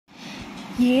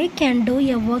A can do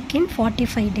a work in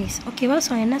 45 days. ஓகேவா?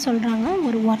 So என்ன சொல்கிறாங்க,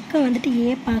 ஒரு ஒர்க்கை வந்துட்டு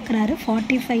ஏ பார்க்குறாரு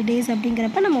 45 days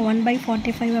அப்படிங்கிறப்ப நம்ம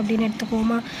 1/45 அப்படின்னு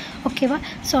எடுத்துக்குவோமா? ஓகேவா?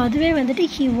 ஸோ அதுவே வந்துட்டு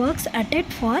he works at it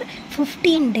for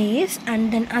 15 days and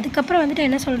then அதுக்கப்புறம் வந்துட்டு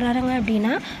என்ன சொல்கிறாருங்க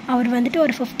அப்படின்னா, அவர் வந்துட்டு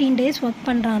ஒரு 15 days ஒர்க்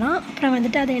பண்ணுறாராம். அப்புறம்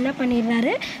வந்துட்டு அதை என்ன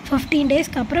பண்ணிடுறாரு, 15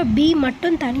 daysக்கு அப்புறம் பி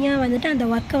மட்டும் தனியாக வந்துட்டு அந்த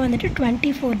ஒர்க்கை வந்துட்டு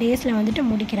 24 daysல வந்துட்டு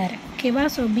முடிக்கிறாரு. ஓகேவா?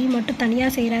 ஸோ பி மட்டும்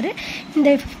தனியாக செய்கிறாரு. இந்த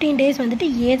 15 days வந்துட்டு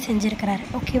ஏ செஞ்சுருக்கிறாரு.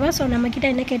 ஓகேவா? ஸோ நம்மக்கிட்ட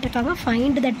என்ன கேட்டிருக்காங்க,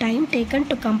 find the time taken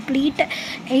to complete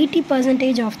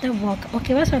 80% of the work.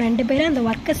 ஓகேவா? ஸோ 2 பேரும் அந்த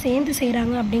ஒர்க்கை சேர்ந்து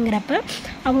செய்கிறாங்க அப்படிங்கிறப்ப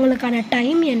அவங்களுக்கான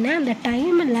டைம் என்ன, அந்த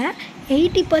டைமில்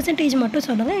 80% மட்டும்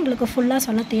சொல்லுங்கள், எங்களுக்கு ஃபுல்லாக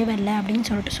சொல்ல தேவையில்லை அப்படின்னு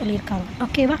சொல்லிட்டு சொல்லியிருக்காங்க.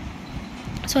 ஓகேவா?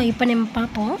 ஸோ இப்போ நம்ம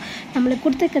பார்ப்போம், நம்மளுக்கு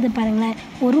கொடுத்துருக்கிறது பாருங்களேன்,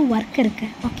 ஒரு ஒர்க்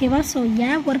இருக்குது. ஓகேவா? ஸோ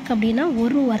ஏன் ஒர்க் அப்படின்னா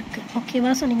ஒரு ஒர்க்கு.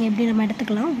 ஓகேவா? ஸோ நீங்கள் எப்படி நம்ம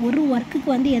எடுத்துக்கலாம், ஒரு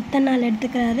ஒர்க்குக்கு வந்து எத்தனை நாள்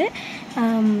எடுத்துக்கிறாரு,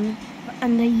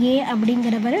 அந்த ஏ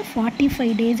அப்படிங்கிறவர்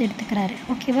 45 days எடுத்துக்கிறாரு.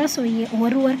 ஓகேவா? ஸோ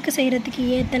ஒரு ஒர்க்கு செய்கிறதுக்கு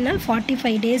எத்தனை நாள்,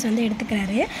 45 days வந்து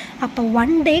எடுத்துக்கிறாரு. அப்போ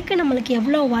 1 dayக்கு நம்மளுக்கு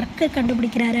எவ்வளோ ஒர்க்கு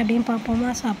கண்டுபிடிக்கிறாரு அப்படின்னு பார்ப்போமா?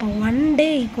 ஸோ அப்போ 1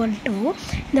 day ஈக்குவல் டு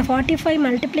இந்த 45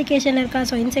 மல்டிப்ளிகேஷனில் இருக்கா,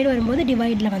 ஸோ இன்சைடு வரும்போது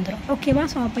டிவைடில் வந்துடும். ஓகேவா?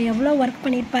 ஸோ அப்போ எவ்வளோ ஒர்க்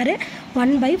பண்ணியிருப்பார்,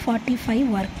 1/45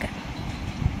 ஒர்க்கு.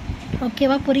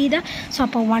 ஓகேவா? புரியுதா? ஸோ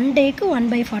அப்போ 1 dayக்கு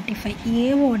 1/45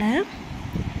 ஏவோட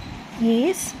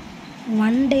ஏஸ்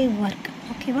 1 day ஒர்க்.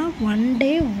 ஓகேவா? 1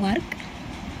 day work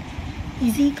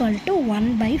is equal to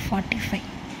 1/45.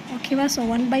 ஓகேவா? ஸோ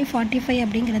 1/45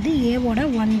 அப்படிங்கிறது ஏவோட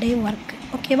 1 day ஒர்க்.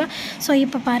 ஓகேவா? ஸோ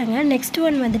இப்போ பாருங்கள், நெக்ஸ்ட்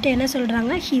ஒன் வந்துட்டு என்ன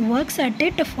சொல்கிறாங்க, he works at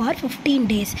it for 15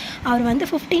 days. அவர் வந்து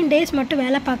 15 days மட்டும்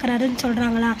வேலை பார்க்குறாருன்னு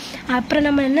சொல்கிறாங்களா? அப்புறம்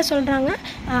நம்ம என்ன சொல்கிறாங்க,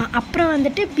 அப்புறம்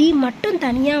வந்துட்டு பி மட்டும்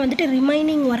தனியாக வந்துட்டு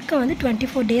ரிமைனிங் ஒர்க்கை வந்து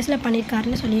 24 daysல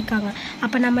பண்ணியிருக்காருன்னு சொல்லியிருக்காங்க.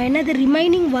 அப்போ நம்ம என்னது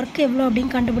ரிமைனிங் ஒர்க் எவ்வளோ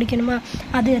அப்படின்னு கண்டுபிடிக்கணுமா?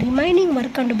 அது ரிமைனிங்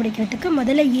ஒர்க் கண்டுபிடிக்கிறதுக்கு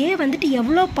முதல்ல ஏ வந்துட்டு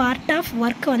எவ்வளோ பார்ட் ஆஃப்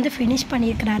ஒர்க்கை வந்து ஃபினிஷ்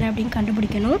பண்ணியிருக்கிறாரு அப்படின்னு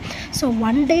கண்டுபிடிக்கணும். ஸோ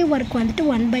 1 day ஒர்க் வந்துட்டு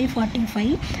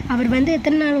 1/45. அவர் வந்து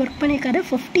எத்தனை நாள் ஒர்க் பண்ணியிருக்காரு,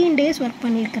 15 days ஒர்க்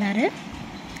பண்ணியிருக்கிறாரு.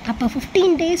 அப்போ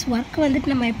 15 days ஒர்க்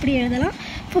வந்துட்டு நம்ம எப்படி எழுதலாம்,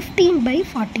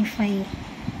 15/45.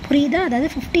 புரியுதா? அதாவது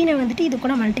 15 வந்துட்டு இது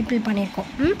கூட மல்டிபிள் பண்ணியிருக்கோம்.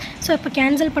 ஸோ இப்போ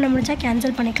கேன்சல் பண்ண முடிஞ்சா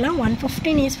கேன்சல் பண்ணிக்கலாம்.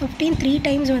 115 is 15, 3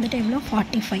 times வந்துட்டு எவ்வளோ,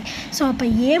 45. ஸோ அப்போ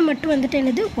ஏ மட்டும் வந்துட்டு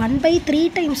என்னது 1/3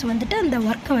 times வந்துட்டு அந்த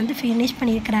ஒர்க்கை வந்து ஃபினிஷ்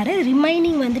பண்ணியிருக்கிறாரு.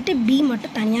 ரிமைனிங் வந்துட்டு பி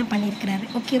மட்டும் தனியாக பண்ணியிருக்கிறாரு.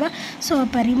 ஓகேவா? ஸோ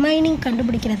அப்போ ரிமைனிங்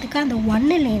கண்டுபிடிக்கிறதுக்கு அந்த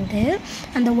 1லேருந்து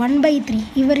அந்த 1/3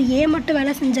 இவர் ஏ மட்டும்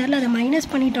வேலை செஞ்சார்ல, அதை மைனஸ்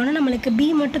பண்ணிட்டோன்னா நம்மளுக்கு பி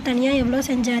மட்டும் தனியாக எவ்வளோ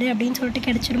செஞ்சார் அப்படின்னு சொல்லிட்டு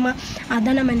கிடச்சிருமா?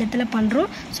 அதான் நம்ம இந்த இடத்துல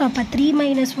பண்ணுறோம். ஸோ அப்போ 3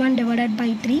 - 1 divided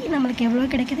by 3 நம்மளுக்கு எவ்வளோ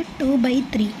கிடைக்குது,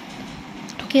 2/3.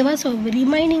 ஓகேவா? ஸோ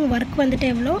ரிமைனிங் ஒர்க் வந்துட்டு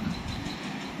எவ்வளோ,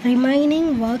 ரிமைனிங்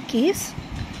ஒர்க் இஸ்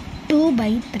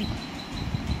 2/3.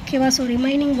 ஓகேவா? ஸோ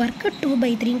ரிமைனிங் ஒர்க்கு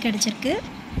 2/3 கிடச்சிருக்கு.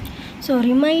 ஸோ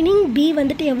ரிமைனிங் பி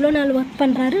வந்துட்டு எவ்வளோ நாள் ஒர்க்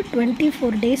பண்ணுறாரு,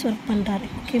 24 days ஒர்க் பண்ணுறாரு.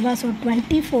 ஓகேவா? ஸோ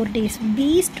 24 days,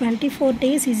 பிஸ் 24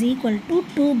 days இஸ் ஈக்குவல் டு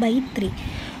 2/3.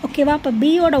 ஓகேவா? அப்போ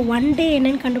பியோட 1 day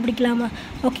என்னன்னு கண்டுபிடிக்கலாமா?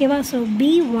 ஓகேவா? So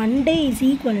B 1 day is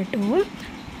equal to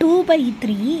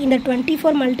 2/3. இந்த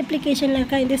 24 மல்டிப்ளிகேஷனில்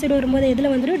இருக்கா, இந்த சைடு வரும்போது எதில்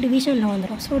வந்துடும், டிவிஷனில்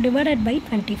வந்துடும். So divided by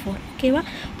 24. ஓகேவா?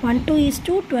 1 2 is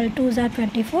 2, 12 2s are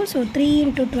 24. ஸோ 3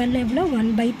 × 12 எவ்வளோ,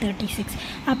 1/36.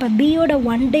 அப்போ பியோட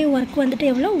 1 day ஒர்க் வந்துட்டு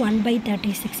எவ்வளோ,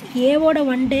 1/36. ஏவோட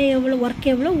 1 day எவ்வளோ ஒர்க்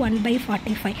எவ்வளோ,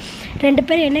 1/45. 2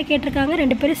 பேர் என்ன கேட்டிருக்காங்க,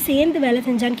 2 பேரும் சேர்ந்து வேலை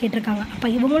செஞ்சான்னு கேட்டிருக்காங்க. அப்போ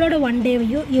இவங்களோட 1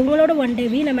 dayவையும் இவங்களோட 1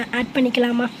 dayவையும் நம்ம ஆட்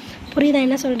பண்ணிக்கலாமா? புரியுதா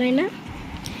என்ன சொல்கிறேன்னா,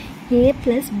 ஏ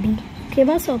ப்ளஸ் பி.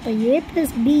 ஓகேவா? ஸோ அப்போ ஏ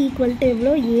ப்ளஸ் பி ஈக்குவல் டு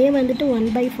எவ்வளோ, ஏ வந்துட்டு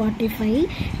 1/45,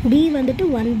 பி வந்துட்டு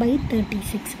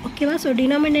 1/36. ஓகேவா? ஸோ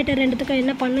டினாமினேட்டர் ரெண்டுத்துக்கும்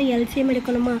என்ன பண்ணணும், எல்சிஎம்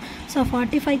எடுக்கணுமா? ஸோ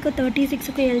 45க்கும்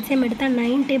 36க்கும் எல்சிஎம் எடுத்தால்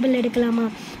 9 டேபிள் எடுக்கலாமா?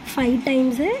 5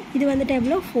 times, இது வந்துட்டு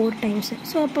எவ்வளோ, 4 times.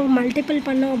 ஸோ அப்போ மல்டிபிள்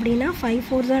பண்ணோம் அப்படின்னா 5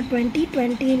 4s are 20,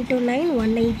 20 × 9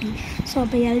 180. ஸோ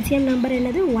அப்போ எல்சிஎம் நம்பர்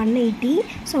என்னது, 180.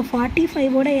 ஸோ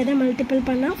 45ஓட எதை மல்டிபிள்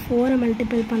பண்ணால், 4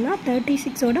 மல்டிபிள் பண்ணால்,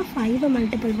 36ஓட 5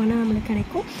 மல்டிபிள் பண்ணால் நம்மளுக்கு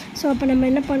கிடைக்கும். ஸோ அப்போ நம்ம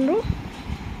என்ன பண்ணுறோம்,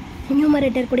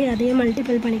 நியூமரேட்டர் கூட அதையே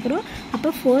மல்டிபிள் பண்ணிக்கிறோம். அப்போ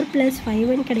 4 +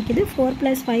 5 கிடைக்குது. 4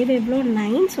 + 5 எவ்வளோ,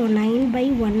 9. ஸோ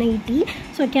 9/180.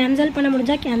 ஸோ கேன்சல் பண்ண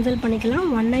முடிஞ்சால் கேன்சல் பண்ணிக்கலாம்.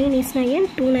 1 9 is 9,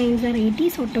 2 9s are 80.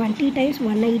 So 20 times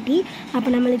 180. அப்போ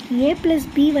நம்மளுக்கு ஏ ப்ளஸ்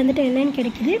பி வந்துட்டு என்னன்னு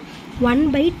கிடைக்குது,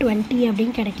 1/20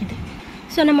 அப்படின்னு கிடைக்குது.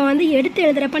 ஸோ நம்ம வந்து எடுத்து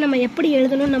எழுதுகிறப்ப நம்ம எப்படி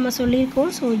எழுதணும்னு நம்ம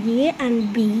சொல்லியிருக்கோம். So A and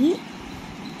B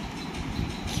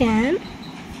can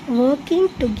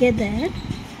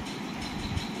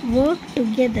work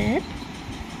together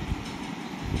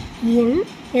in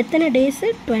எத்தனை டேஸு,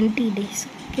 20 days.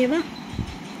 ஓகேவா?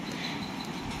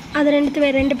 அது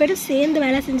ரெண்டு பேரும் சேர்ந்து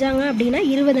வேலை செஞ்சாங்க அப்படின்னா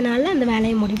 20 நாளில் அந்த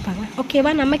வேலையை முடிப்பாங்க.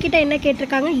 ஓகேவா? நம்மக்கிட்ட என்ன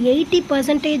கேட்டிருக்காங்க,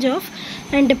 80% ஆஃப்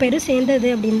 2 பேரும் சேர்ந்தது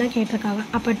அப்படின்னு தான் கேட்டிருக்காங்க.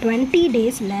 அப்போ 20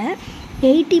 டேஸில்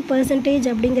 80%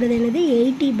 அப்படிங்கிறது என்னது,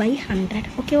 80/100.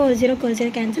 ஓகேவா? ஒரு 0க்கு ஒரு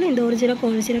 0 கேன்சல், இந்த ஒரு 0க்கு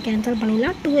ஒரு 0 கேன்சல்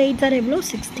பண்ணிடலாம். 2 8 ஆர் எவ்வளோ,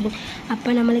 16.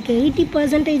 அப்போ நம்மளுக்கு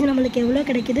 80% நம்மளுக்கு எவ்வளோ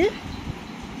கிடைக்குது,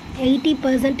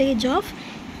 80% ஆஃப்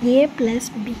A +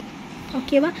 B.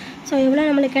 ஓகேவா? ஸோ எவ்வளோ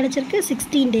நம்மளுக்கு கிடச்சிருக்கு,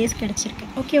 16 டேஸ் கிடச்சிருக்கு.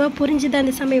 ஓகேவா? புரிஞ்சுது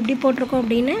அந்த சம் எப்படி போட்டிருக்கோம்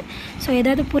அப்படின்னு. ஸோ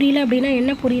ஏதாவது புரியல அப்படின்னா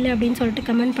என்ன புரியல அப்படின்னு சொல்லிட்டு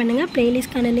கமெண்ட் பண்ணுங்கள்.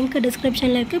 ப்ளேலிஸ்ட்கான லிங்க்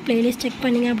டிஸ்கிரிப்ஷனில் இருக்குது. ப்ளேலிஸ்ட் செக்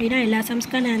பண்ணிங்க அப்படின்னா எல்லா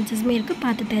சம்ஸ்க்கான ஆன்சர்ஸுமே இருக்குது,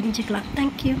 பார்த்து தெரிஞ்சுக்கலாம்.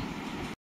 தேங்க்யூ.